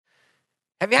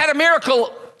Have you had a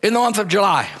miracle in the month of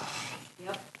July?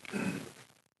 Yep.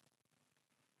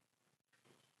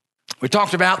 We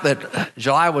talked about that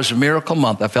July was a miracle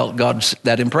month. I felt God's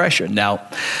that impression. Now,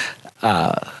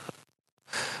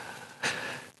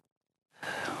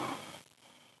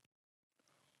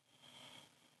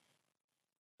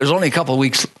 there's only a couple of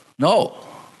weeks. No.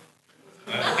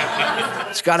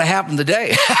 It's got to happen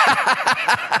today.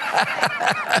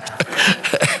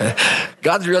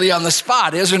 God's really on the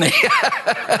spot, isn't he?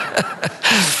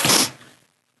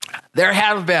 There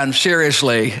have been,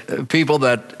 seriously, people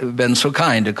that have been so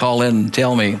kind to call in and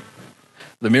tell me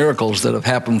the miracles that have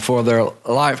happened for their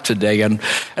life today. And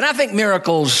I think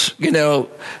miracles, are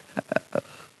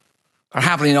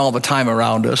happening all the time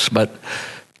around us, but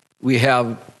we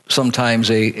have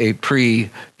sometimes a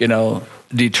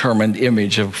determined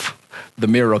image of the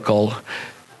miracle,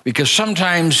 because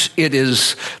sometimes it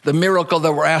is the miracle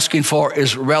that we're asking for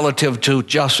is relative to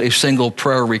just a single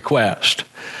prayer request.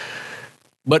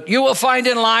 But you will find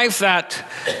in life that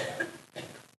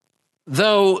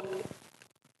though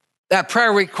that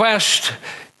prayer request,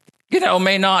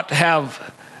 may not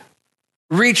have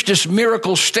reached its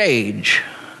miracle stage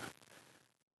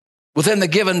within the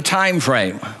given time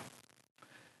frame,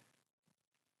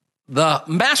 the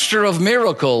master of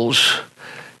miracles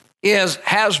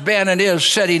has been and is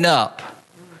setting up,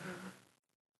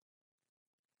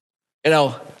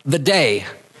 the day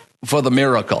for the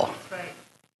miracle. Right.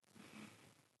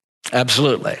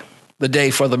 Absolutely. The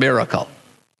day for the miracle.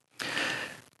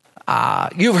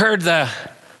 You've heard the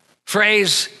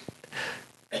phrase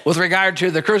with regard to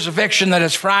the crucifixion that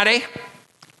it's Friday,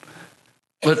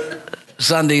 but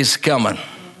Sunday's coming.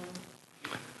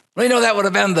 Well, that would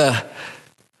have been the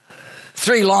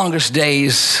 3 longest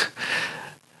days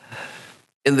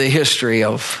in the history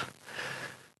of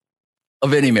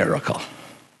any miracle,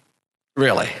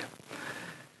 really.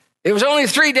 It was only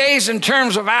 3 days in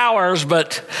terms of hours,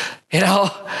 but, it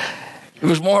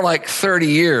was more like 30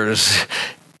 years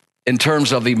in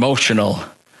terms of emotional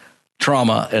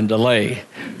trauma and delay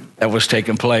that was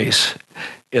taking place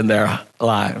in their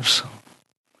lives.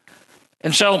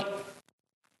 And so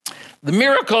the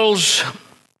miracles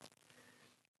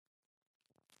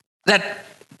that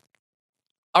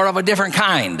are of a different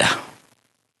kind.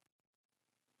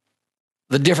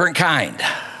 The different kind.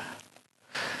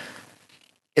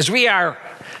 As we have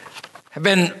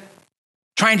been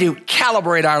trying to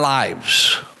calibrate our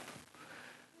lives.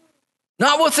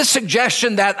 Not with the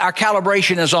suggestion that our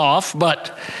calibration is off,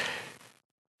 but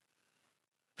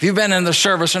if you've been in the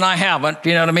service and I haven't,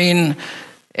 you know what I mean?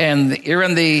 And you're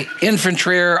in the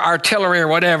infantry or artillery or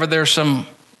whatever, there's some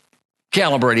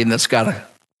calibrating that's got to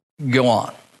go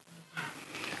on.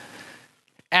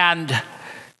 And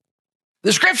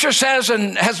the scripture says,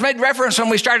 and has made reference when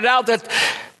we started out, that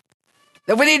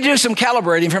we need to do some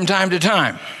calibrating from time to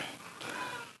time.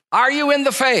 Are you in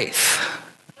the faith?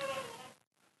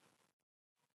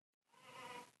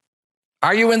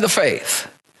 Are you in the faith?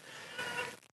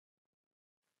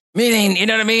 Meaning, you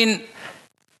know what I mean?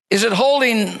 Is it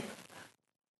holding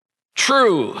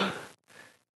true?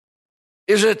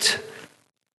 Is it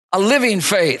a living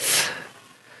faith?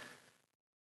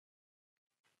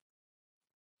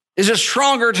 Is it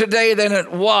stronger today than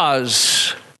it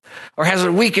was? Or has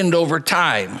it weakened over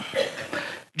time?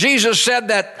 Jesus said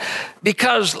that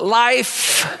because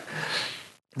life,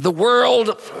 the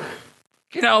world,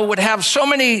 would have so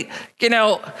many,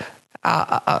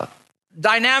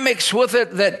 dynamics with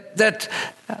it that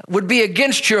would be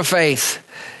against your faith.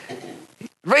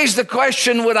 Raise the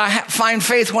question, would I find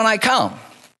faith when I come?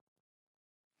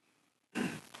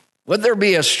 Would there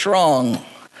be a strong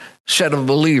set of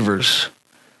believers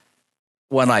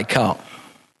when I come?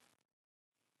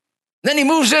 Then he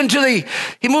moves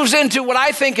into what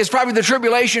I think is probably the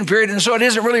tribulation period, and so it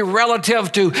isn't really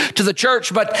relative to the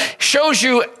church, but shows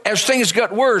you as things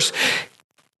got worse.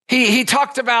 He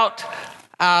talked about,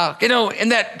 in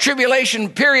that tribulation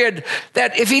period,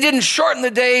 that if he didn't shorten the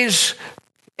days,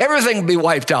 everything would be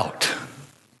wiped out.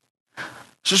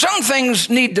 So some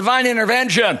things need divine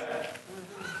intervention.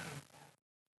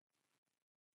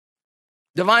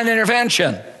 Divine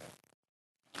intervention.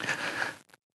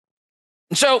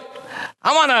 And so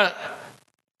I want to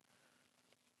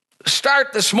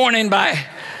start this morning by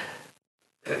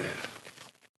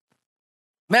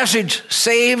message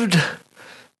saved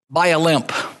by a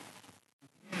limp.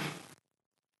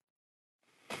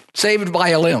 Saved by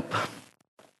a limp.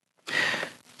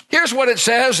 Here's what it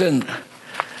says in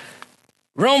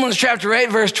Romans chapter 8,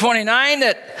 verse 29,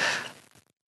 that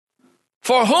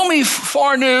for whom he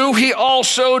foreknew, he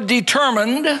also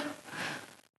determined,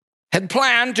 had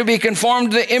planned to be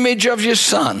conformed to the image of his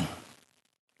Son,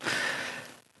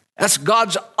 That's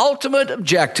God's ultimate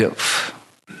objective,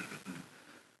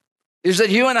 is that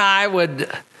you and I would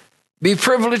be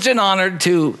privileged and honored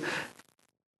to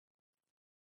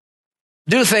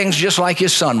do things just like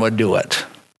his son would do it.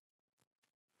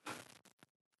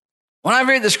 When I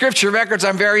read the scripture records,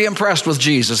 I'm very impressed with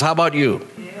Jesus. How about you?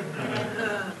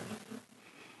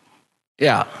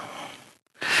 Yeah.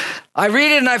 I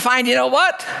read it and I find, you know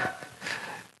what?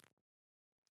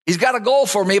 He's got a goal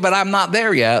for me, but I'm not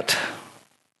there yet.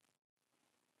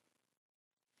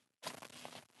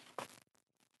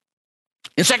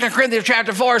 In 2 Corinthians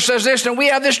chapter 4 it says this, and we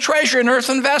have this treasure in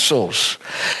earthen vessels,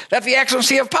 that the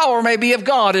excellency of power may be of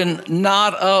God and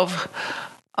not of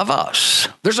us.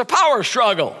 There's a power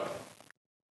struggle.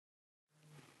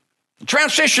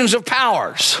 Transitions of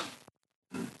powers.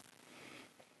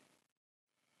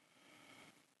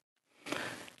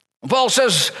 Paul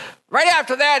says, right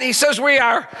after that, he says we're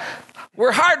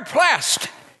hard pressed.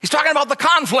 He's talking about the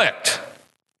conflict.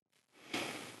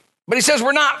 But he says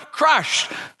we're not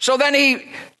crushed. So then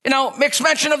he, makes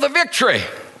mention of the victory.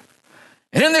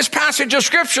 And in this passage of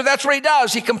scripture, that's what he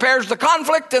does. He compares the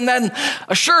conflict and then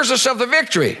assures us of the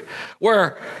victory.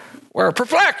 We're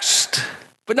perplexed,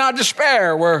 but not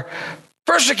despair. We're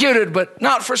persecuted, but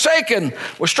not forsaken.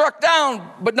 We're struck down,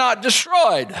 but not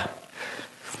destroyed.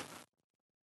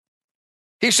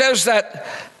 He says that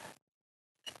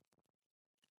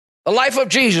the life of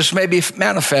Jesus may be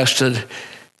manifested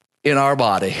in our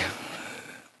body.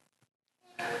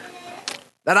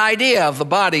 That idea of the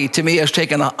body, to me, has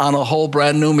taken on a whole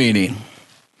brand new meaning.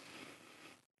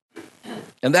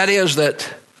 And that is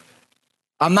that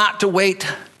I'm not to wait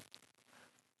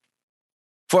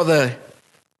for the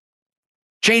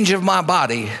change of my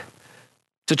body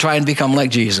to try and become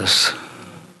like Jesus.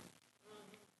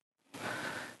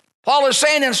 Paul is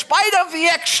saying, in spite of the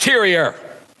exterior,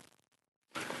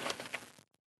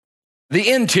 the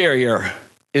interior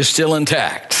is still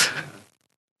intact.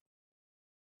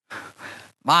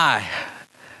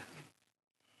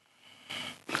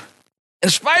 In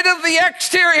spite of the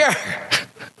exterior,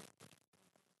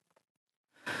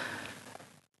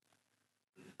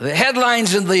 the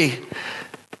headlines in the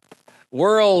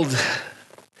world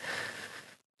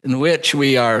in which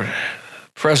we are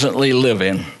presently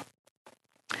living,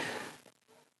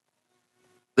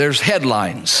 there's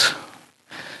headlines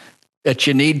that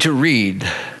you need to read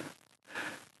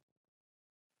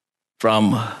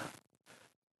from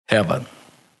heaven.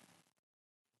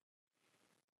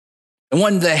 And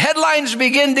when the headlines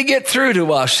begin to get through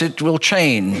to us, it will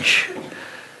change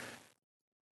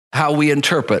how we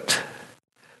interpret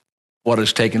what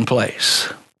has taken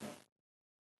place.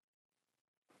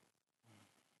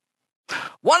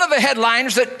 One of the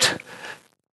headlines that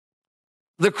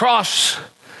the cross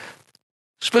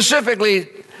specifically,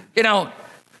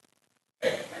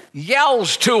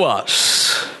 yells to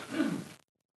us,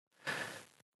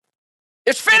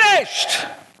 it's finished.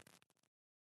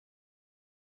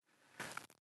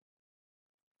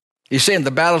 He's saying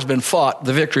the battle's been fought,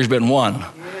 the victory's been won.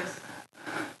 Yes.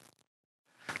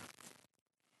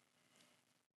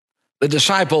 The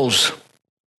disciples,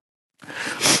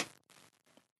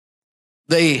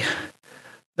 they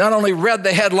not only read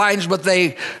the headlines, but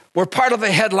they were part of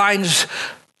the headlines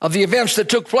of the events that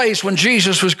took place when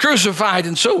Jesus was crucified.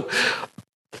 And so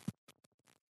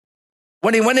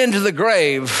when he went into the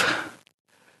grave,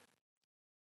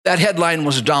 that headline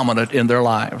was dominant in their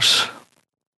lives.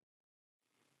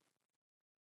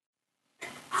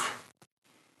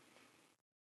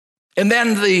 And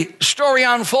then the story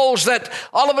unfolds that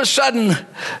all of a sudden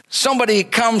somebody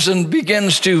comes and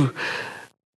begins to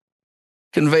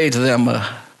convey to them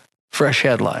a fresh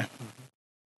headline.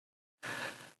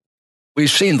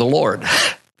 We've seen the Lord.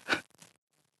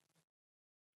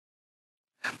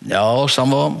 No,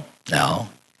 some of them, no.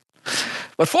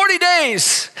 But 40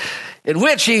 days in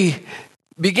which he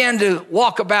began to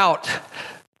walk about,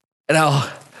 and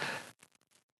I'll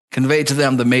convey to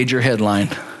them the major headline.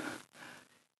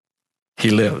 He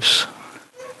lives.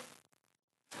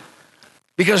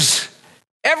 Because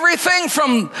everything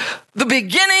from the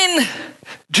beginning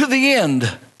to the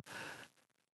end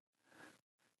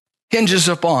hinges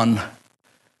upon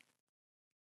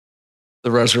the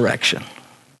resurrection.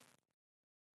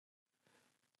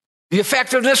 The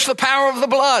effectiveness, the power of the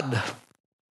blood.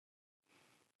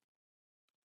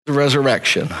 The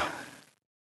resurrection.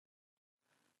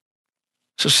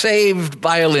 So saved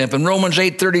by a limp. And Romans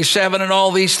 8:37 and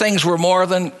all these things were more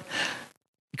than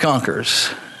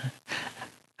conquerors.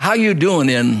 How you doing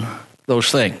in those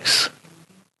things?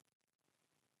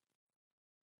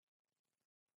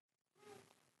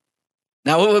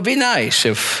 Now, it would be nice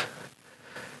if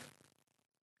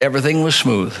everything was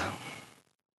smooth.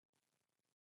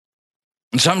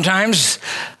 And sometimes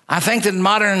I think that in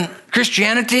modern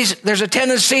Christianity, there's a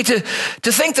tendency to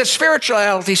think that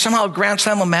spirituality somehow grants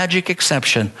them a magic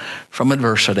exception from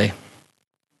adversity.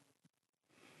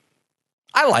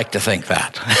 I like to think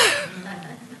that.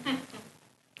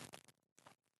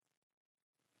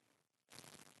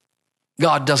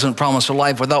 God doesn't promise a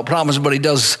life without promise, but he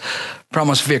does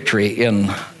promise victory in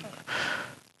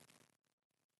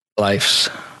life's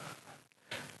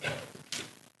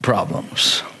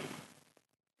problems.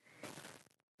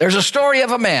 There's a story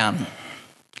of a man.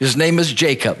 His name is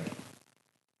Jacob.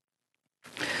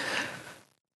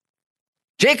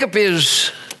 Jacob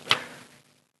is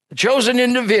a chosen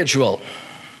individual.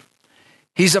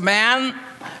 He's a man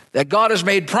that God has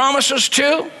made promises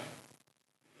to.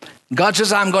 God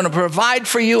says, I'm going to provide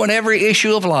for you in every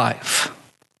issue of life.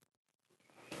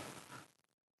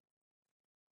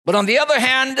 But on the other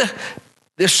hand,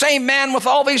 this same man with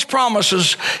all these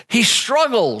promises, he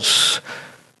struggles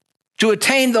to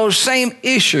attain those same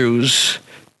issues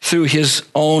through his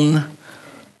own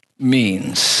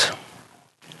means.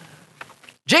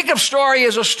 Jacob's story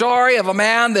is a story of a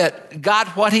man that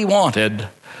got what he wanted,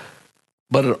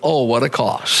 but at, oh, what a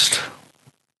cost.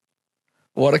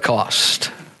 What a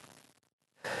cost.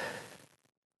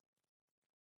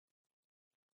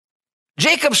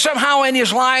 Jacob somehow in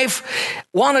his life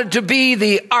wanted to be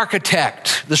the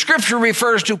architect. The scripture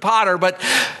refers to potter, but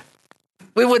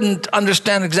we wouldn't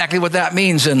understand exactly what that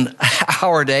means in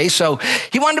our day. So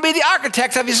he wanted to be the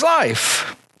architect of his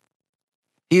life.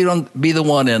 He don't be the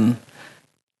one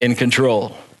in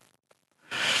control.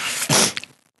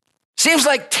 Seems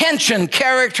like tension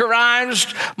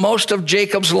characterized most of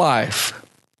Jacob's life.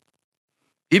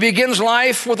 He begins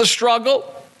life with a struggle.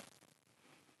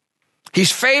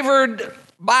 He's favored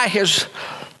by his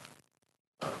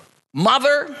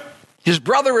mother. His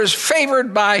brother is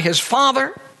favored by his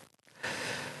father.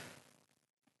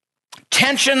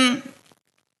 Tension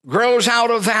grows out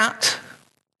of that.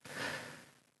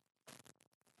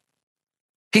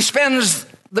 He spends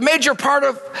the major part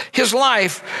of his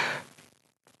life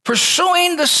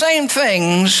pursuing the same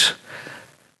things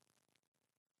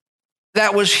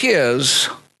that was his,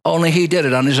 only he did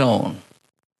it on his own.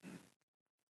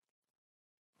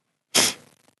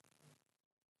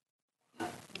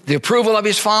 The approval of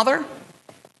his father,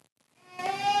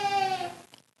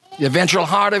 the eventual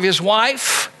heart of his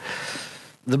wife,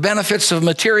 the benefits of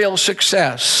material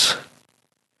success.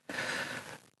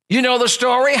 You know the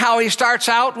story, how he starts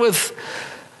out with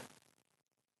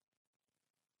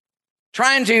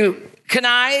trying to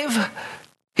connive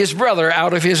his brother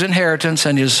out of his inheritance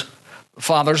and his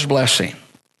father's blessing.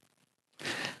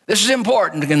 This is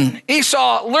important, and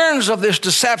Esau learns of this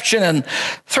deception and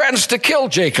threatens to kill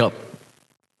Jacob.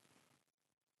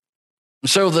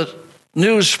 So the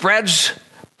news spreads,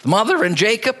 the mother and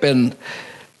Jacob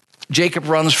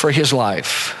runs for his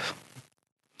life.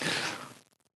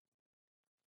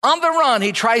 On the run,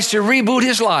 he tries to reboot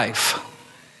his life.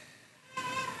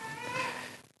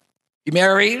 He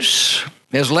marries,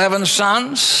 has 11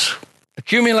 sons,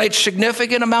 accumulates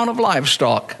significant amount of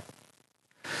livestock.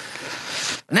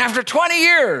 And after 20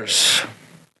 years,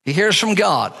 he hears from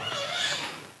God.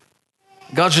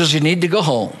 God says, you need to go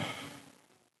home.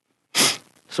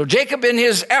 So Jacob, in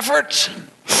his efforts,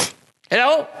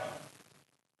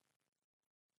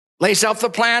 lays out the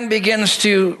plan, begins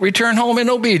to return home in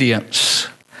obedience.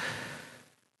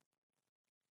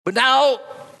 But now,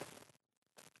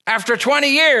 after 20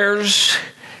 years,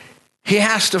 he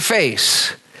has to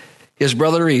face his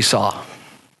brother Esau.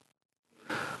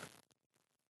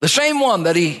 The same one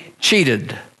that he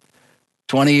cheated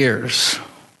 20 years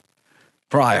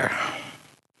prior.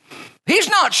 He's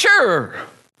not sure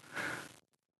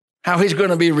how he's going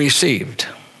to be received.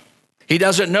 He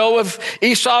doesn't know if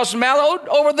Esau's mellowed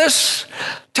over this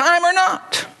time or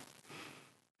not.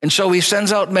 And so he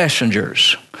sends out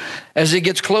messengers as he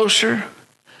gets closer,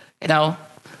 to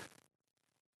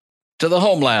the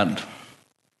homeland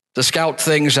to scout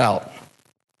things out.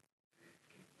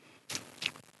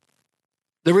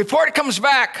 The report comes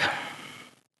back.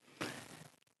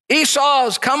 Esau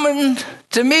is coming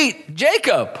to meet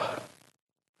Jacob.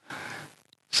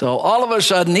 So all of a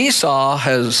sudden, Esau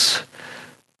has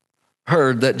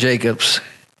heard that Jacob's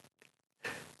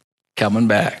coming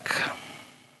back.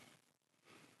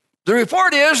 The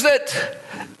report is that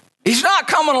he's not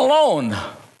coming alone.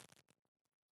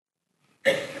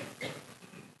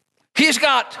 He's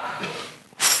got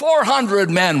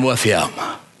 400 men with him.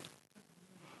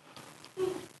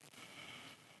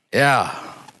 Yeah.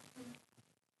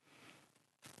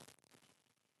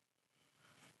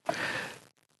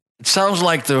 It sounds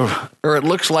like it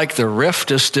looks like the rift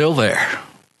is still there.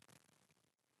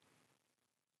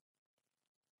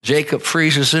 Jacob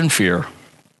freezes in fear.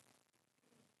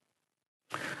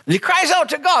 And he cries out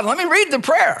to God. Let me read the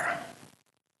prayer.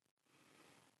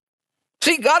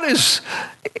 See, God is,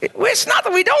 it's not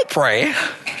that we don't pray.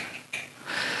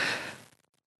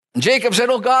 And Jacob said,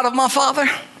 "Oh God of my father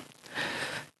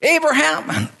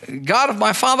Abraham, and God of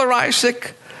my father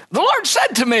Isaac, the Lord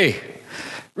said to me,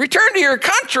 return to your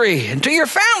country and to your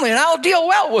family, and I'll deal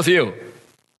well with you.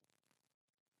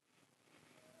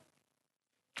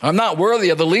 I'm not worthy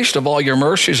of the least of all your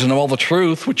mercies and of all the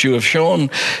truth which you have shown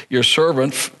your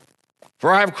servant.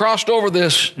 For I have crossed over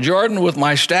this Jordan with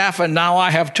my staff, and now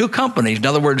I have two companies." In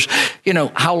other words,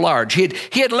 how large. He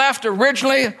had left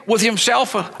originally with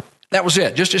himself. That was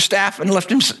it, just his staff, and left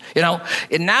him,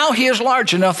 And now he is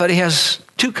large enough that he has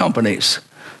two companies.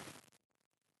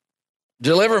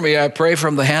 "Deliver me, I pray,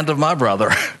 from the hand of my brother.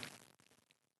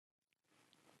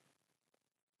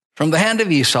 From the hand of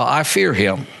Esau, I fear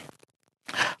him,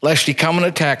 lest he come and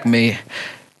attack me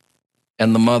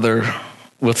and the mother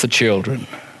with the children.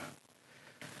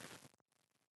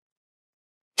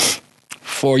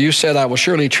 For you said, I will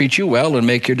surely treat you well and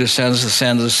make your descendants the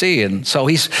sands of the sea." And so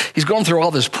he's going through all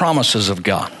these promises of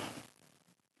God.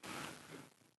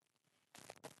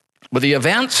 But the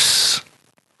events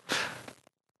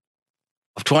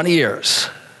of 20 years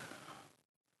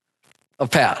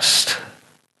have passed.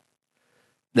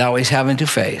 Now he's having to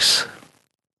face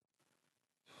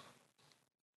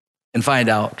and find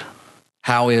out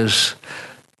how is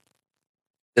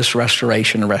this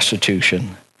restoration and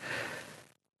restitution,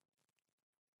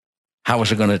 how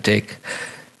is it going to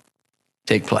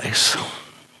take place?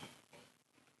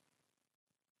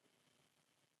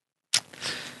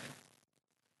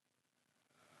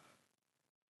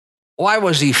 Why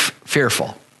was he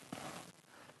fearful?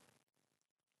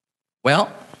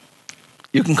 Well,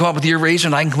 you can come up with your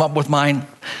reason, I can come up with mine.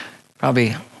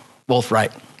 Probably both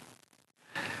right.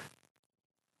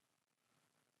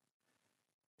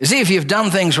 You see, if you've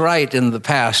done things right in the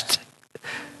past,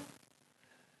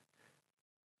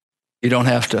 you don't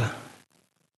have to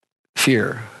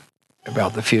fear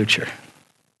about the future.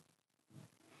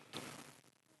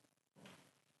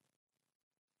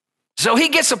 So he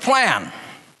gets a plan.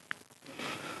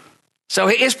 So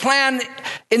his plan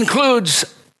includes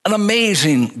an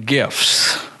amazing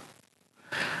gifts.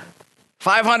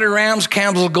 500 rams,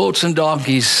 camels, goats, and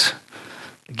donkeys,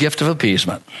 a gift of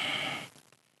appeasement.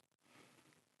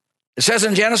 It says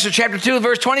in Genesis chapter 2,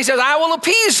 verse 20, it says, "I will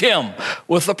appease him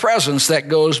with the presence that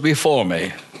goes before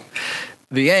me."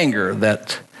 The anger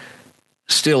that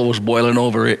still was boiling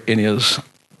over in his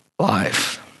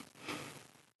life.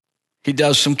 He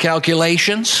does some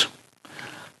calculations,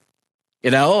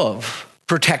 of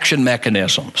protection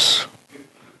mechanisms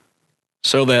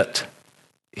so that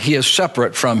he is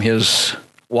separate from his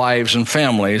wives and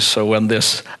families. So when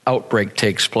this outbreak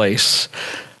takes place,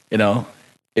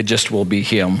 it just will be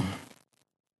him.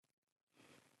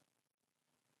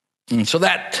 And so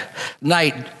that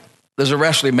night, there's a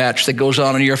wrestling match that goes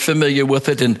on, and you're familiar with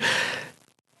it. And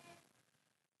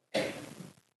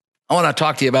I want to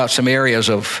talk to you about some areas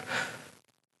of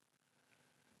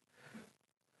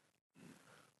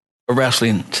where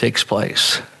wrestling takes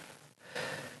place.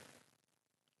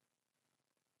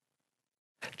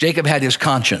 Jacob had his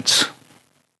conscience.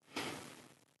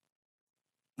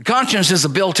 Conscience is a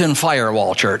built-in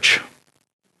firewall, church.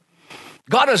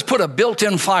 God has put a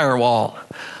built-in firewall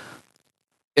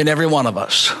in every one of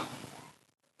us.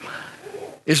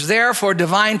 It's there for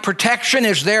divine protection.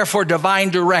 It's there for divine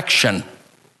direction.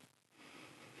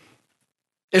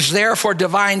 It's there for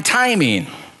divine timing.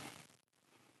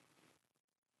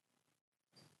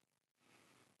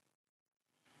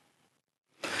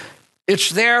 It's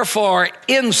there for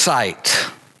insight.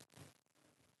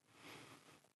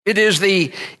 It's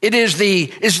the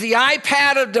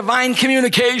iPad of divine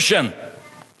communication.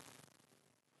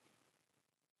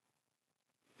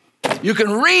 You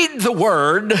can read the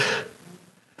word,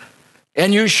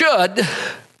 and you should,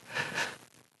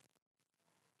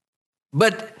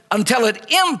 but until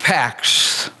it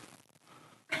impacts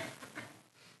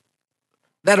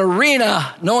that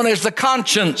arena known as the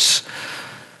conscience,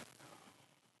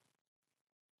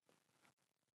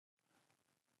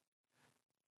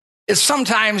 it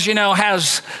sometimes,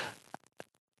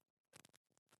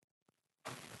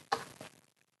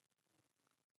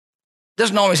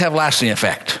 doesn't always have lasting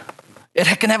effect. It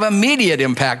can have immediate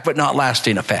impact, but not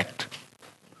lasting effect.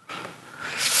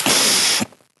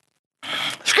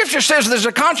 Scripture says there's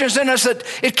a conscience in us that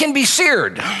it can be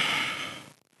seared.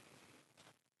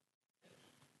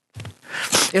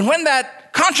 And when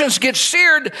that conscience gets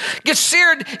seared,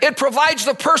 it provides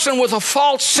the person with a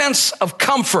false sense of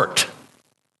comfort.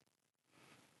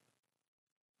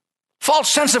 false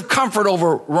sense of comfort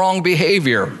over wrong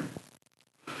behavior,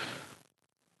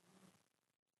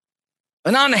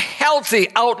 an unhealthy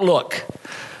outlook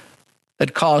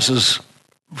that causes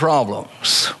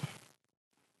problems.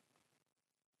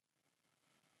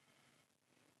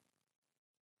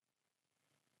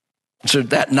 So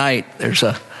that night, there's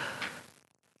a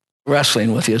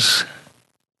wrestling with his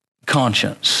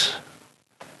conscience.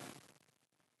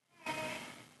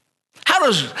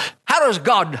 How does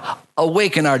God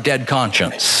awaken our dead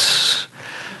conscience?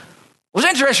 It was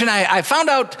interesting. I found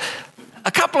out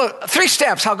three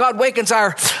steps how God wakens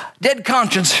our dead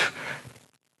conscience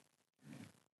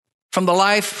from the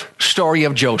life story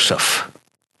of Joseph.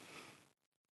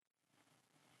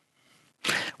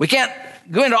 We can't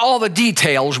go into all the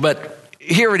details, but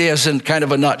here it is in kind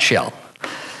of a nutshell.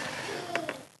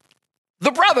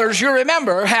 The brothers, you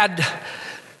remember, had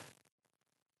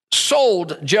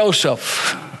sold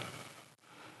Joseph.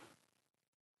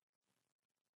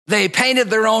 They painted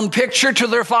their own picture to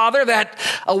their father that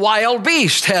a wild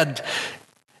beast had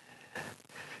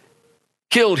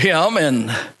killed him,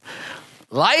 and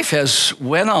life has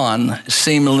went on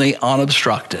seemingly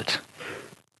unobstructed.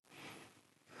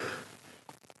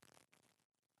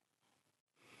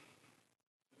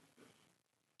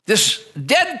 This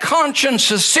dead conscience,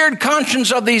 the seared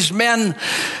conscience of these men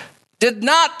did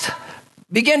not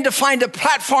begin to find a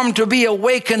platform to be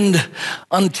awakened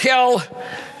until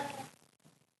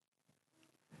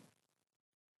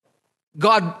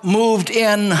God moved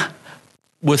in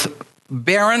with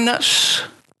barrenness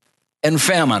and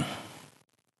famine.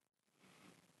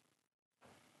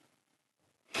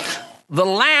 The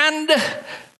land,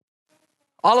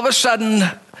 all of a sudden,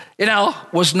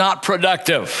 was not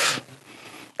productive.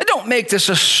 I don't make this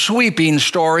a sweeping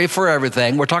story for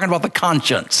everything. We're talking about the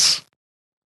conscience.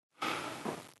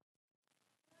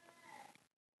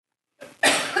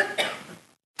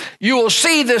 You will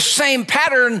see this same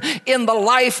pattern in the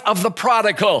life of the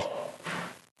prodigal.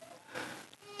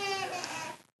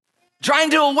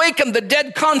 Trying to awaken the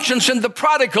dead conscience in the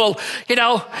prodigal,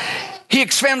 he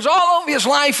expends all of his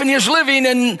life and his living,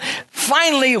 and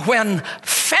finally when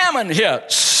famine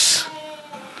hits,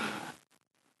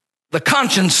 the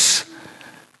conscience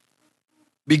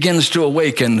begins to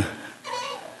awaken.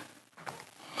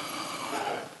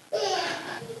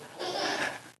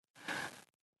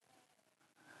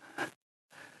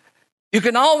 You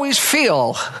can always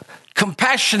feel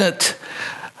compassionate,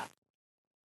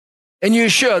 and you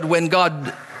should, when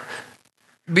God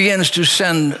begins to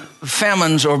send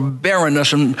famines or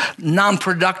barrenness and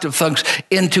non-productive things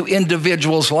into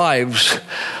individuals' lives,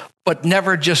 but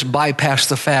never just bypass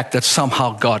the fact that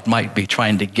somehow God might be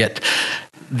trying to get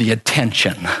the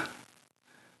attention.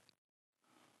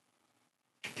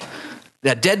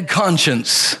 That dead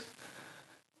conscience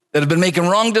that had been making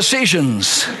wrong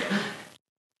decisions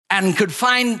and could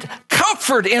find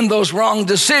comfort in those wrong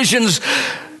decisions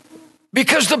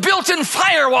because the built-in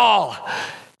firewall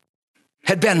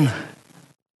had been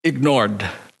ignored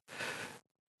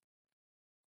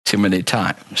too many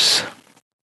times.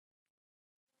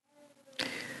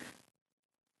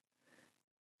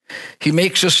 He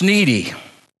makes us needy,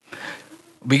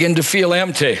 begin to feel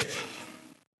empty.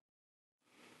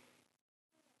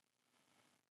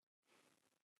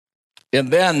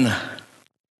 And then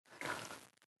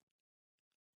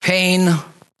pain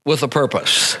with a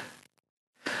purpose.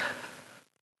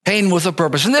 Pain with a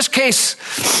purpose. In this case,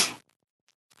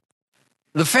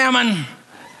 the famine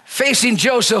facing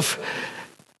Joseph,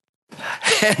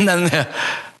 and then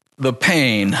the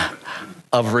pain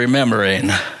of remembering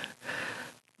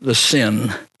the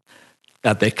sin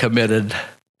that they committed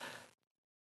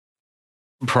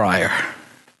prior.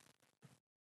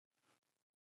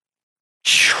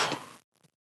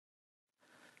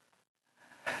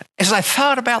 As I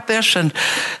thought about this, and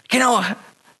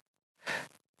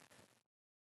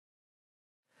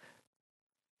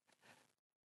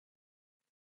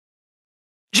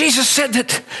Jesus said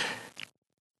that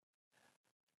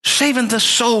saving the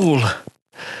soul,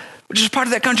 which is part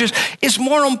of that conscience, is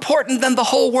more important than the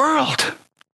whole world.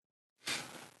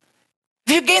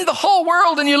 If you gain the whole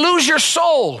world and you lose your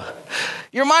soul,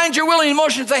 your mind, your will, and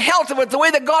emotions, the health of it, the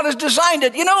way that God has designed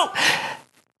it,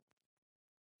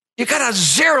 you got a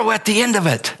zero at the end of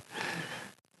it.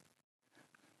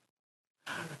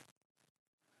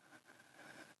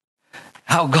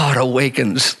 How God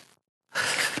awakens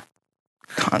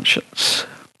conscience.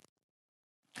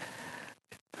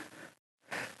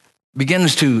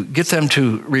 Begins to get them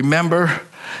to remember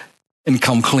and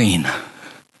come clean.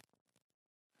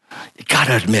 You got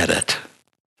to admit it.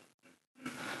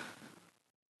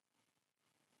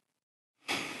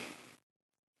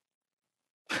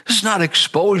 This is not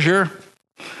exposure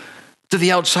to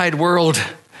the outside world.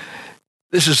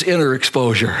 This is inner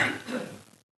exposure.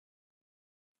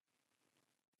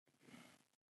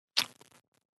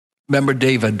 Remember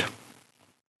David.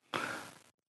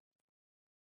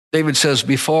 David says,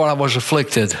 before I was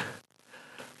afflicted,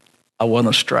 I went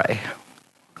astray.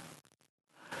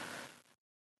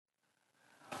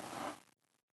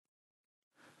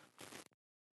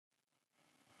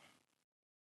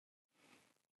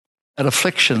 That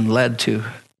affliction led to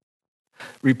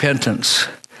repentance,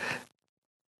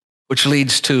 which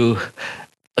leads to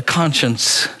a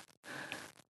conscience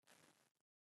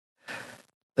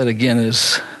that again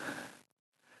is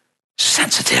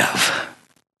sensitive.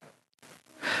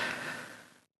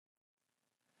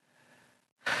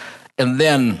 And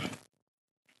then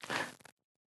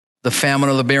the famine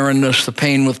of the barrenness, the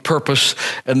pain with purpose,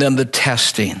 and then the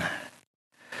testing.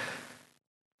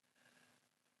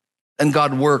 And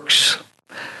God works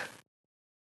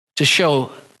to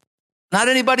show not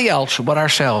anybody else, but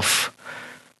ourselves,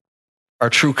 our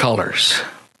true colors.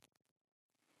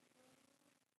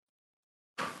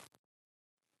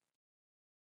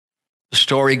 The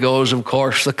story goes, of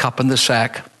course, the cup and the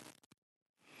sack.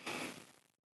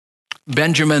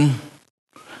 Benjamin,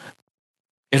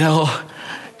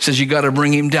 says you got to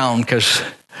bring him down because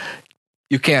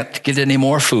you can't get any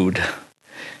more food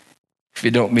if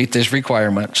you don't meet these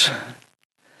requirements.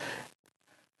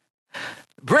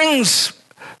 Brings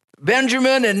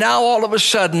Benjamin, and now all of a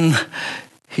sudden,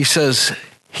 he says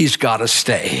he's got to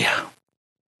stay.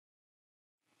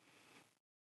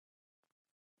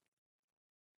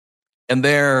 And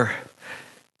there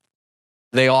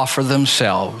they offer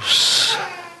themselves.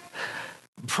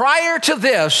 Prior to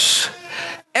this,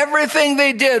 everything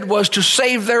they did was to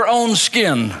save their own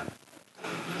skin.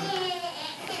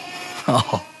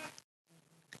 Oh.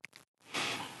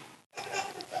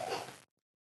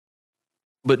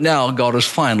 But now God has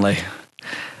finally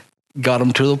got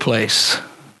them to the place.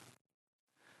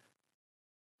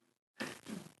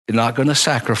 You're not going to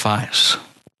sacrifice.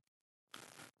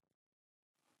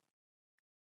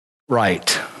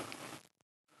 Right.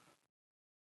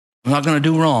 I'm not going to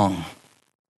do wrong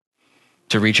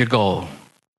to reach a goal.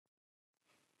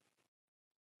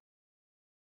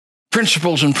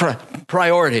 Principles and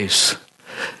priorities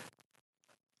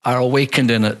are awakened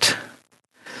in it.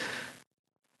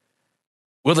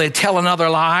 Will they tell another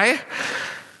lie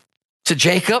to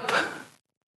Jacob?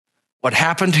 What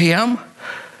happened to him?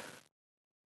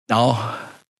 No.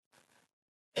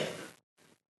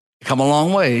 Come a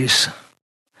long ways.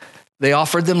 They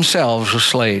offered themselves as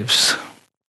slaves.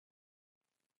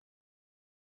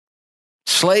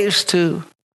 Slaves to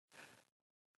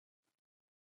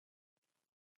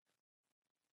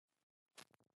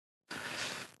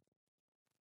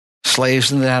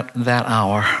slaves in that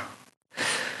hour.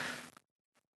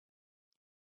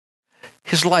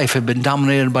 His life had been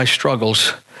dominated by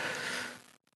struggles.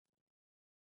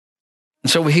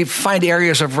 And so we find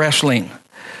areas of wrestling.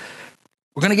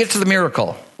 We're going to get to the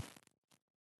miracle.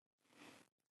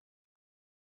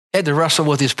 He had to wrestle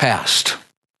with his past.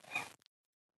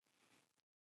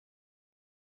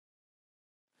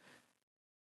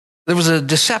 There was a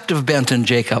deceptive bent in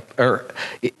Jacob.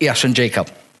 In Jacob.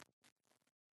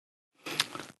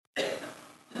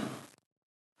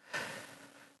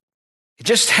 He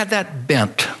just had that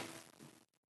bent.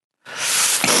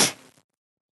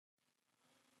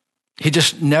 He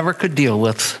just never could deal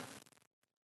with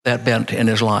that bent in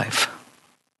his life.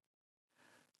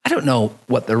 I don't know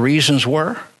what the reasons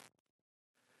were.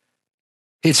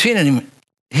 He'd seen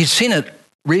it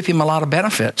reap him a lot of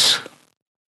benefits.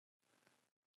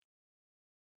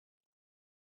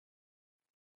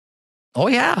 Oh,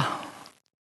 yeah.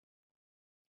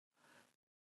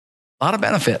 A lot of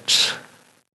benefits.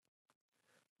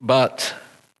 But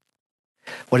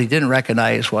what he didn't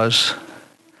recognize was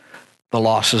the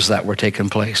losses that were taking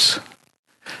place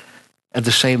at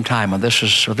the same time. And this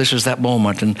is that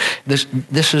moment, and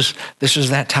this is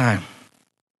that time.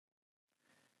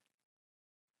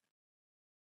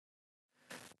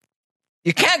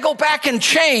 You can't go back and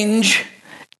change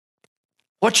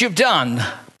what you've done.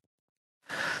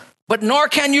 But nor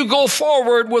can you go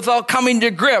forward without coming to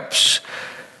grips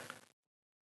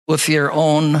with your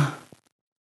own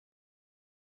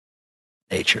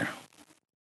nature.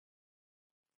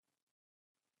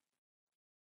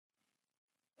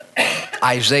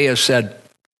 Isaiah said,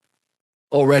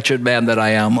 "O wretched man that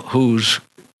I am, who's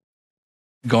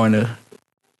going to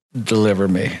deliver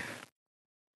me?"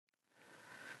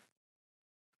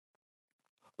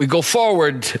 We go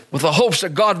forward with the hopes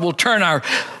that God will turn our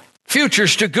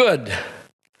futures to good.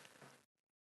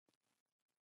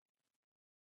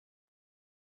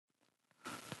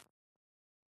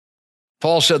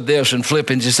 Paul said this in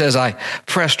Philippians. He says, I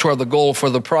press toward the goal for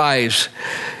the prize.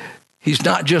 He's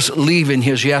not just leaving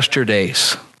his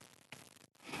yesterdays.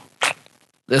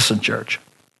 Listen, church.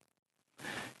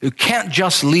 You can't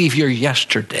just leave your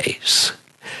yesterdays.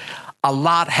 A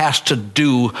lot has to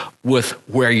do with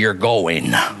where you're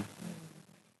going.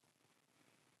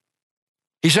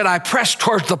 He said, I press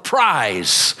towards the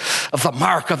prize of the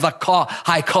mark of the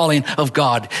high calling of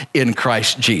God in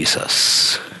Christ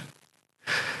Jesus.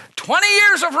 20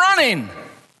 years of running.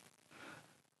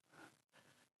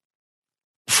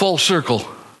 Full circle.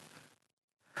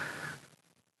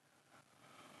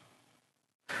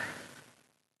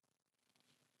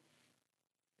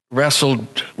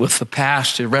 Wrestled with the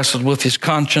past. He wrestled with his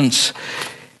conscience.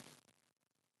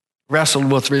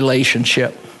 Wrestled with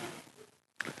relationship.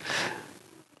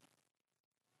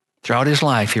 Throughout his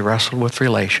life, he wrestled with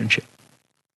relationship.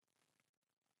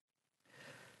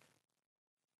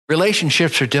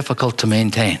 Relationships are difficult to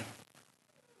maintain.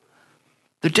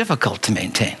 They're difficult to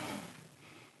maintain.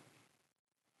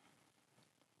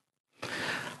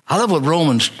 I love what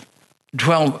Romans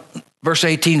 12, verse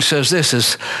 18 says this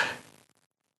is,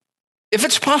 if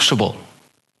it's possible,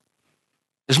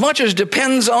 as much as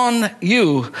depends on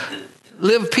you,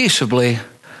 live peaceably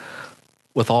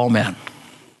with all men.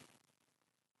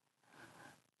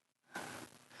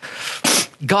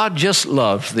 God just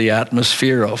loves the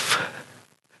atmosphere of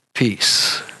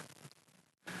peace.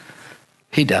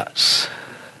 He does.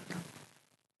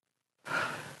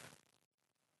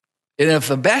 And if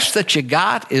the best that you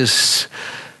got is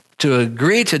to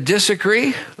agree to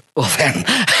disagree, well then,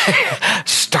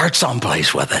 start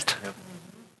someplace with it.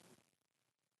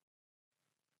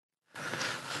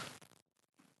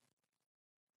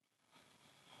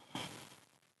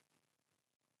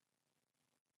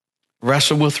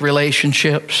 Wrestle with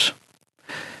relationships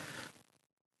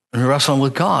and wrestle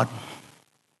with God.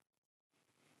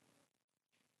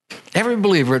 Every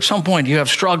believer, at some point, you have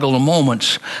struggled in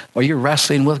moments where you're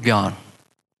wrestling with God.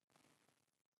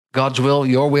 God's will,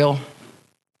 your will.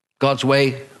 God's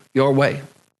way, your way.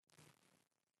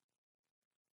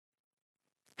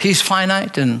 He's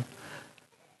finite and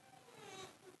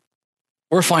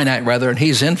we're finite, rather, and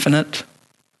he's infinite.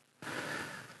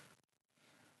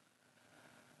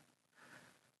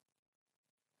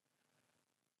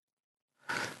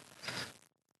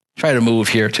 Try to move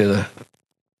here to the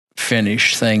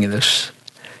finish thing of this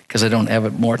because I don't have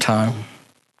it more time.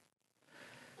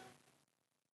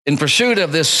 In pursuit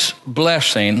of this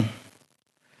blessing,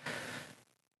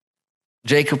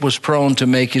 Jacob was prone to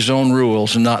make his own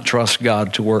rules and not trust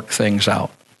God to work things out.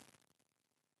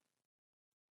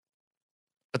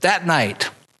 But that night,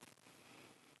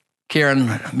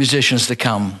 Karen, musicians to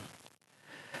come,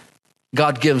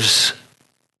 God gives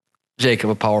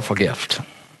Jacob a powerful gift.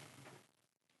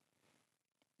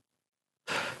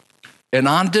 An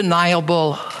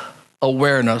undeniable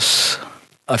awareness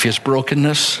of his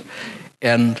brokenness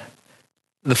and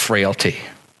the frailty.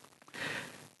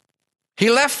 He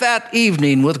left that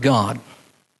evening with God,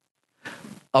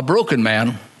 a broken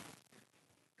man,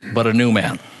 but a new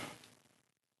man.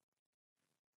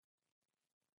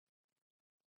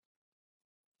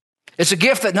 It's a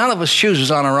gift that none of us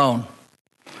chooses on our own.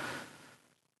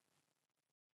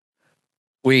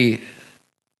 We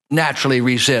naturally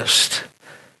resist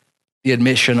the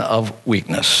admission of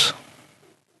weakness.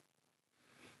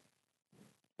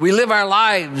 We live our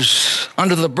lives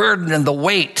under the burden and the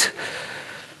weight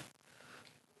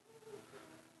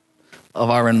of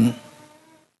our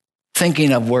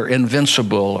thinking of we're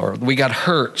invincible or we got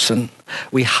hurts and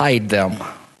we hide them.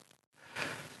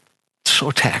 It's so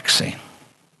taxing.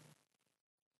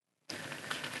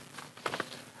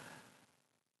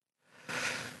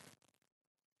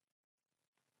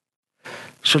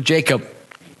 So Jacob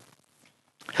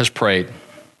has prayed,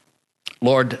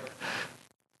 Lord,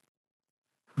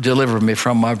 deliver me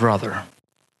from my brother.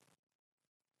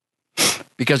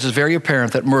 Because it's very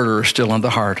apparent that murder is still in the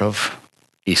heart of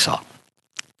Esau.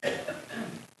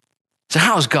 So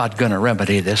how is God going to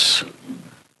remedy this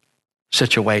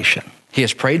situation? He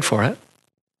has prayed for it.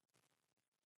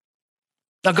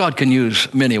 Now God can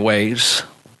use many ways.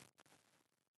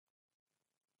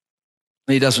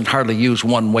 He doesn't hardly use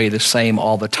one way the same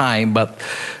all the time, but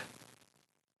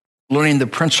learning the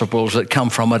principles that come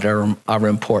from it are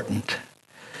important.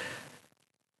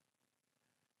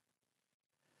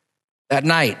 That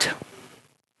night,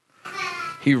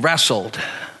 he wrestled,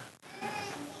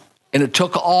 and it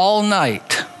took all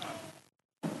night.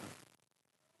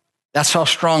 That's how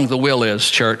strong the will is,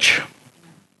 church.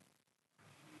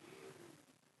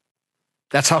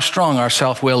 That's how strong our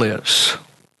self-will is.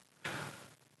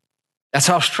 That's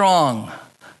how strong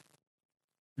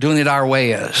doing it our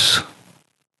way is.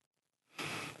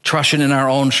 Trusting in our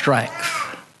own strength.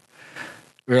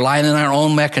 Relying on our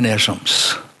own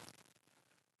mechanisms.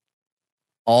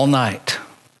 All night.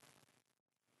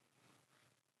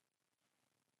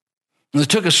 And it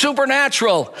took a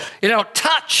supernatural,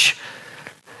 touch.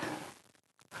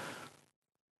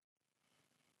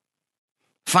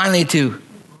 Finally, to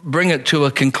bring it to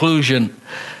a conclusion.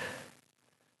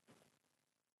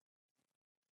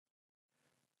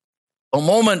 A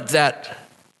moment that,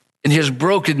 in his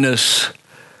brokenness,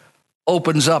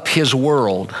 opens up his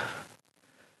world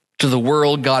to the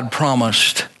world God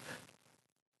promised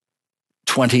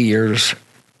 20 years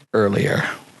earlier.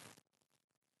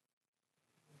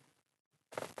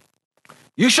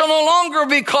 You shall no longer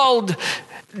be called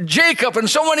Jacob. And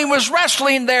so when he was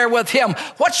wrestling there with him,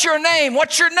 what's your name?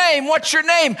 What's your name? What's your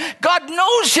name? God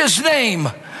knows his name.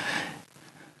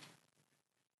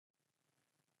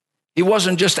 He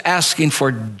wasn't just asking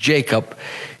for Jacob.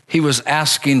 He was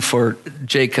asking for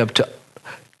Jacob to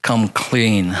come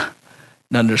clean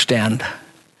and understand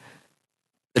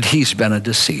that he's been a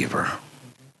deceiver.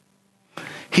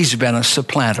 He's been a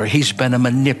supplanter. He's been a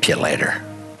manipulator.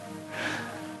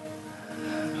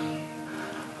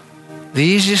 The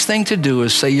easiest thing to do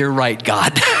is say, you're right,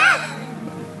 God.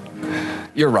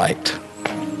 You're right.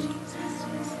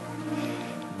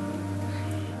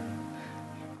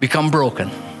 Become broken.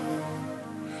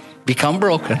 Become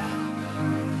broken.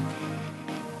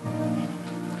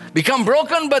 Become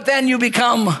broken, but then you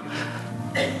become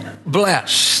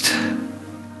blessed.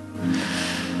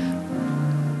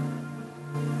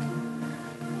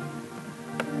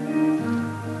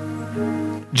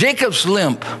 Jacob's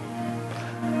limp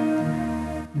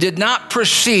did not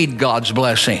precede God's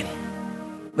blessing.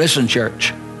 Listen,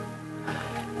 church.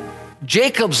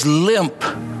 Jacob's limp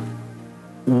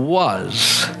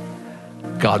was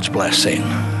God's blessing.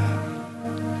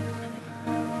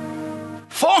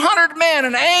 400 men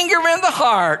and anger in the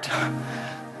heart.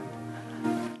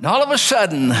 And all of a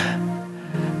sudden,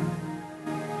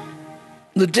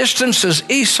 the distance as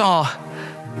Esau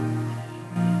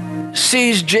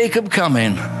sees Jacob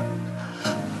coming.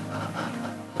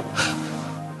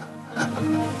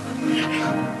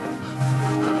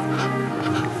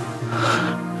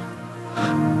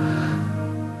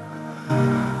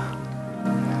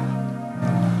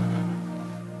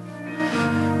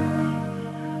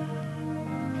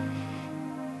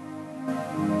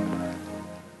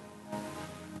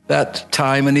 That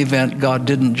time and event, God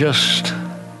didn't just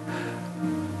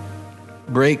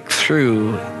break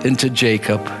through into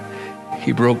Jacob.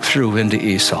 He broke through into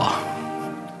Esau.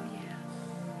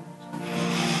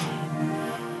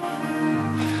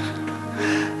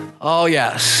 Oh,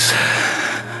 yes.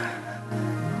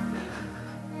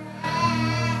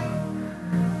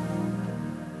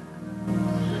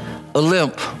 A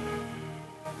limp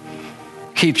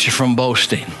keeps you from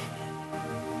boasting.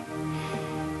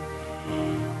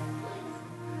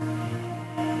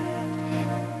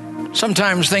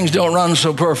 Sometimes things don't run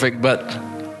so perfect, but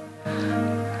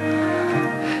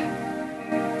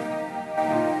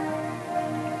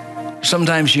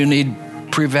sometimes you need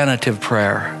preventative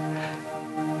prayer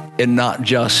and not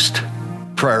just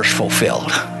prayers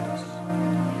fulfilled.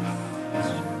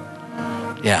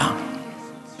 Yeah.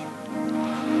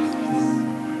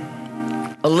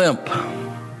 A limp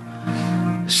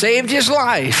saved his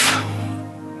life.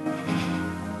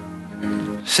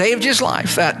 Saved his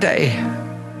life that day.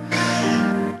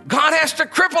 God has to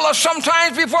cripple us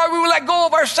sometimes before we will let go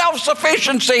of our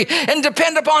self-sufficiency and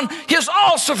depend upon his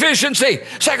all-sufficiency.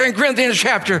 2 Corinthians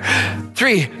chapter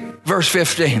 3, verse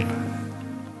 15.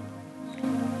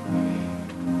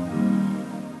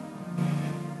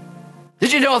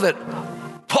 Did you know that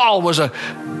Paul was a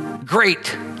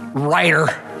great writer,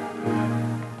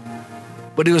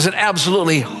 but he was an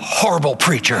absolutely horrible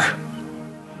preacher?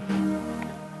 The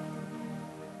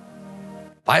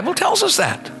Bible tells us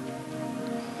that.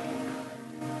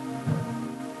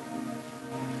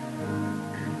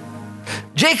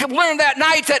 Jacob learned that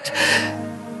night that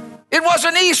it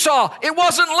wasn't Esau, it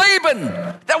wasn't Laban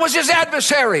that was his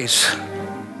adversaries.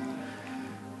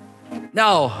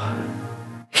 No,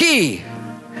 he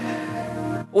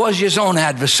was his own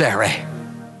adversary.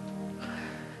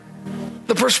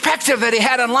 The perspective that he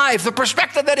had on life, the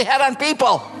perspective that he had on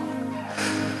people.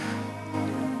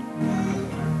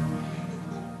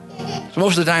 So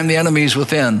most of the time the enemy is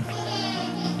within,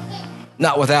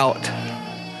 not without.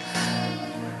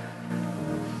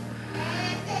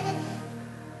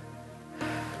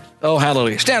 Oh,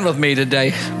 hallelujah. Stand with me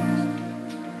today.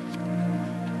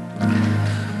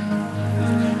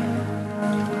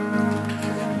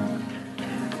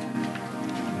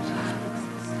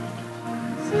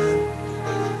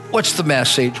 What's the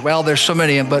message? Well, there's so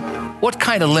many, but what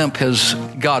kind of limp has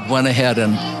God went ahead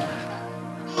and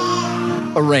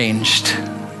arranged?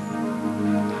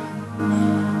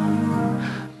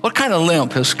 What kind of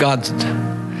limp has God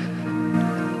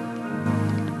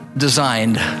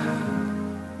designed?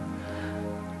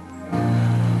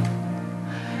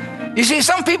 You see,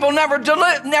 some people never deal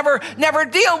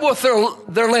with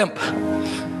their limp.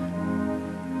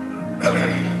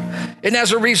 And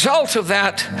as a result of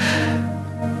that,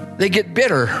 they get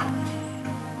bitter.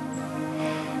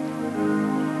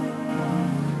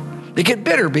 They get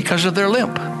bitter because of their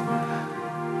limp.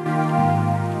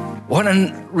 When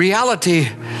in reality,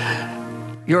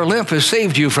 your limp has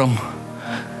saved you from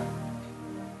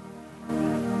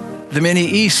the many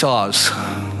Esau's.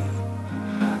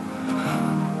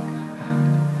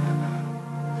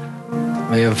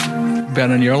 May have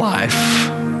been in your life.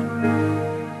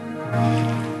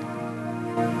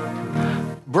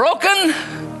 Broken,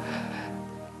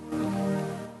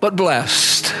 but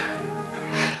blessed.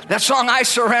 That song, I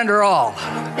Surrender All.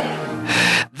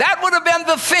 That would have been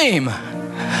the theme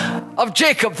of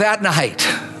Jacob that night.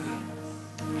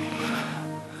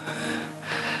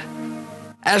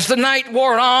 As the night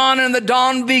wore on and the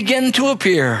dawn began to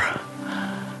appear,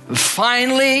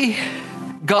 finally,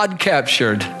 God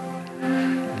captured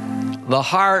the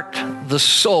heart, the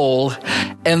soul,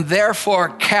 and therefore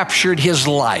captured his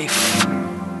life.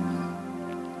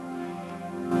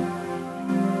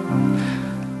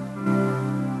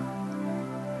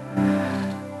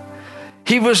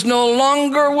 He was no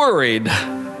longer worried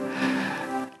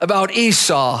about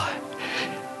Esau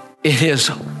and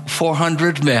his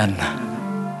 400 men,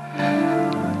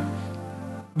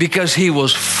 because he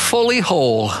was fully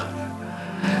whole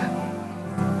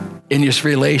in his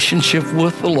relationship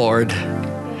with the Lord.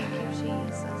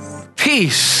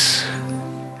 Peace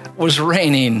was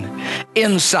reigning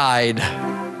inside.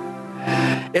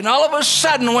 And all of a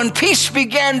sudden, when peace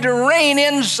began to reign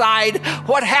inside,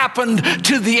 what happened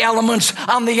to the elements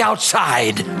on the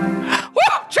outside? Woo,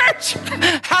 church!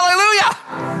 Hallelujah!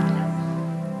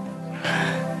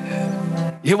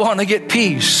 You want to get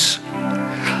peace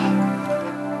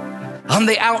on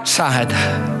the outside.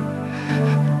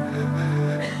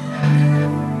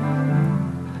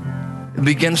 It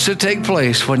begins to take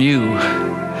place when you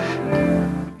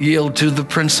yield to the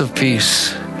Prince of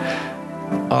Peace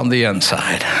on the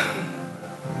inside.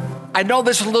 I know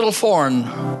this is a little foreign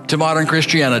to modern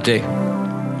Christianity.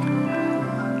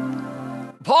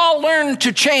 Paul learned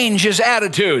to change his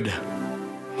attitude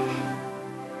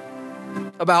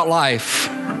about life.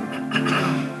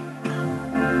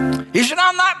 He said,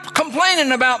 I'm not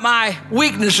complaining about my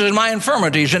weaknesses and my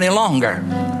infirmities any longer.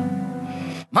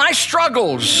 My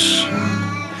struggles,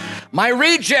 my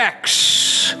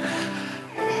rejects,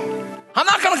 I'm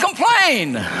not going to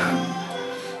complain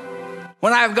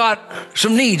when I've got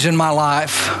some needs in my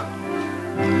life.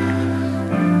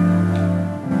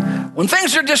 When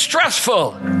things are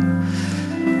distressful.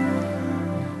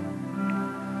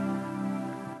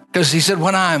 Because he said,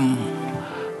 when I'm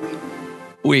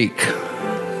weak.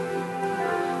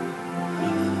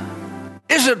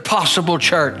 Is it possible,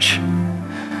 church,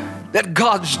 that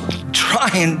God's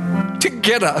trying to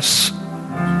get us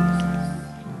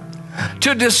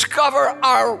to discover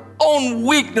our own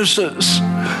weaknesses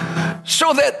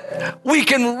so that we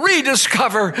can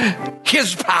rediscover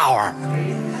his power?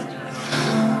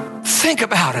 Think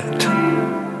about it.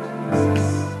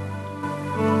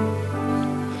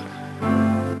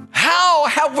 How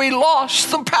have we lost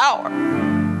the power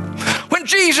when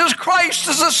Jesus Christ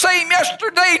is the same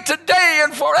yesterday, today,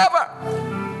 and forever?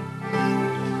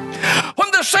 When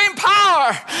the same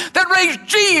power that raised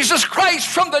Jesus Christ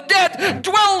from the dead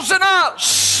dwells in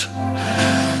us.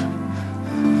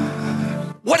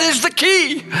 What is the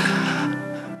key?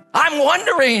 I'm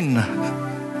wondering.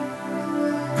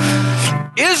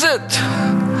 Is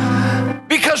it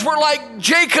because we're like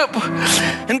Jacob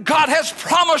and God has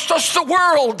promised us the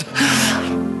world?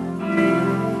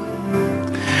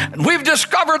 And we've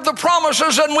discovered the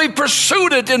promises and we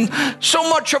pursued it in so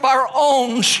much of our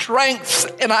own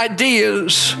strength and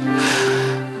ideas,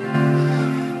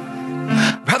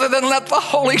 rather than let the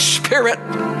Holy Spirit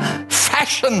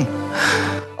fashion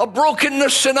a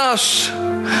brokenness in us.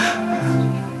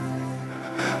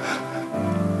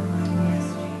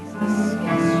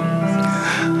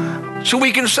 So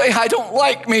we can say, I don't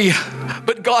like me,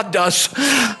 but God does.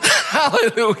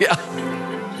 Hallelujah.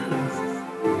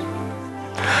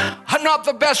 I'm not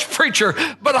the best preacher,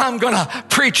 but I'm going to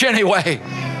preach anyway.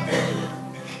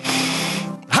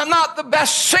 I'm not the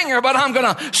best singer, but I'm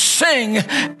going to sing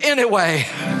anyway.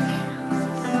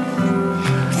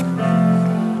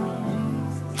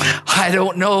 I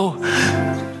don't know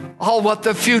all what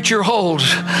the future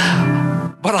holds,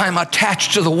 but I'm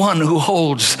attached to the one who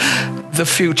holds the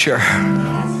future.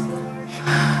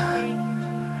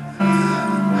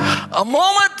 A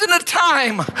moment in a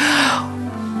time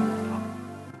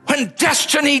when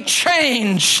destiny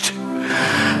changed.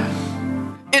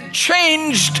 It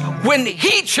changed when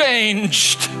he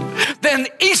changed. Then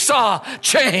Esau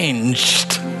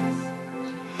changed.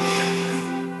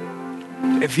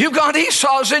 If you've got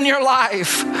Esau's in your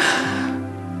life,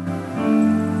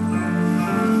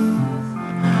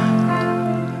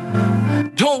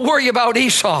 don't worry about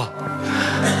Esau.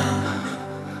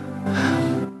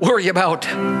 Worry about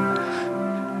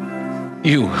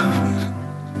you.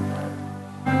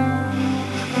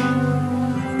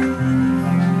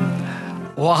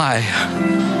 Why?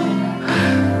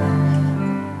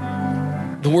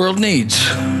 The world needs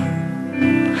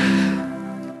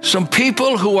some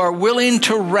people who are willing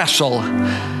to wrestle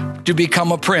to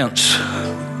become a prince.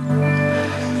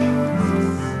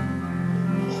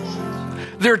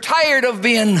 They're tired of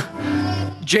being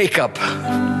Jacob.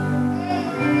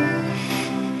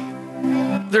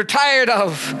 They're tired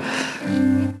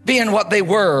of being what they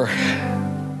were.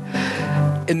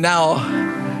 And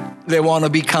now they want to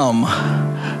become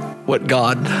what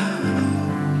God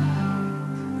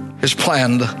has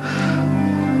planned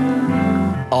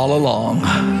all along.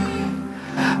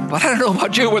 But I don't know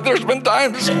about you, but there's been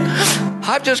times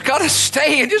I've just got to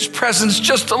stay in his presence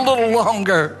just a little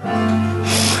longer.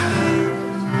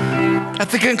 At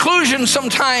the conclusion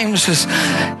sometimes is,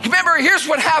 remember, here's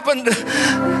what happened.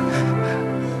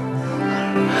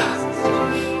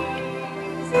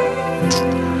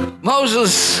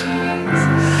 Moses,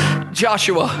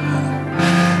 Joshua.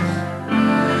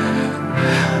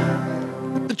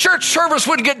 The church service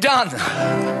would get done.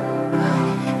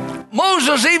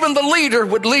 Moses, even the leader,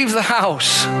 would leave the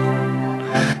house.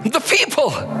 The people,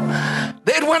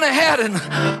 they'd went ahead and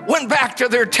went back to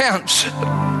their tents. If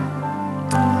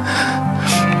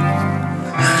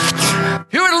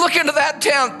you were to look into that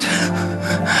tent,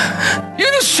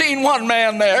 you'd have seen one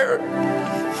man there.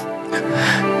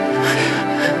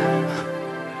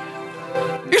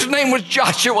 His name was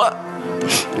Joshua.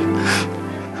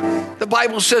 The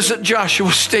Bible says that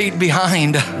Joshua stayed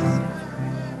behind.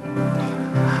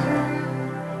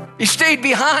 He stayed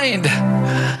behind.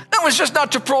 That was just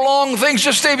not to prolong things,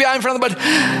 just stay behind from them, but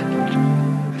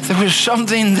there was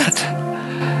something that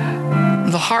in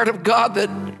the heart of God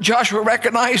that Joshua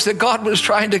recognized that God was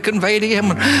trying to convey to him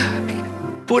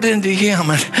and put into him.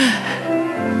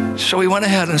 And so he went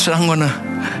ahead and said, I'm going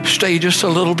to stay just a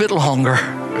little bit longer.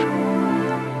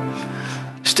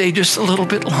 Stay just a little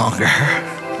bit longer.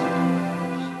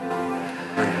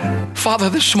 Father,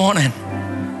 this morning,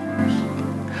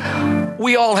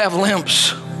 we all have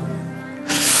limps.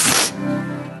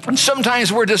 And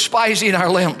sometimes we're despising our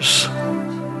limps.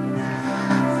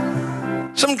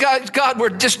 Some guys, God, we're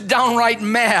just downright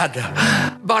mad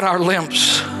about our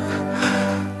limps.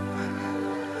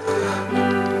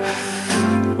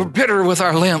 We're bitter with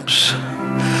our limps.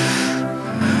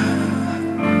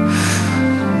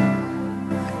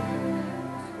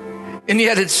 And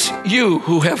yet it's you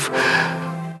who have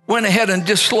went ahead and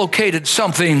dislocated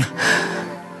something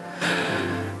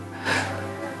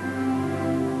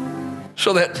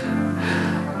so that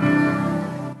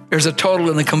there's a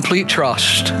total and a complete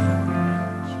trust.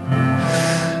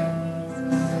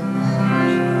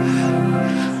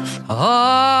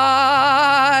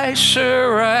 I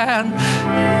surrender.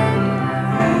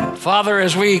 Father,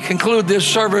 as we conclude this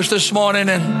service this morning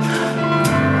and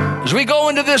as we go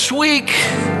into this week,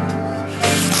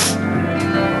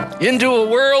 into a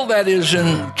world that is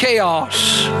in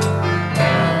chaos,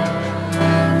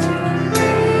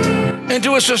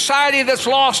 into a society that's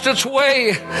lost its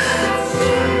way,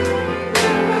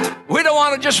 we don't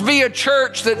want to just be a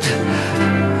church that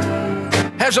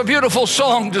has a beautiful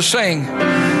song to sing.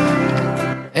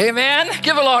 Amen.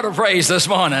 Give the Lord a praise this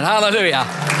morning. Hallelujah.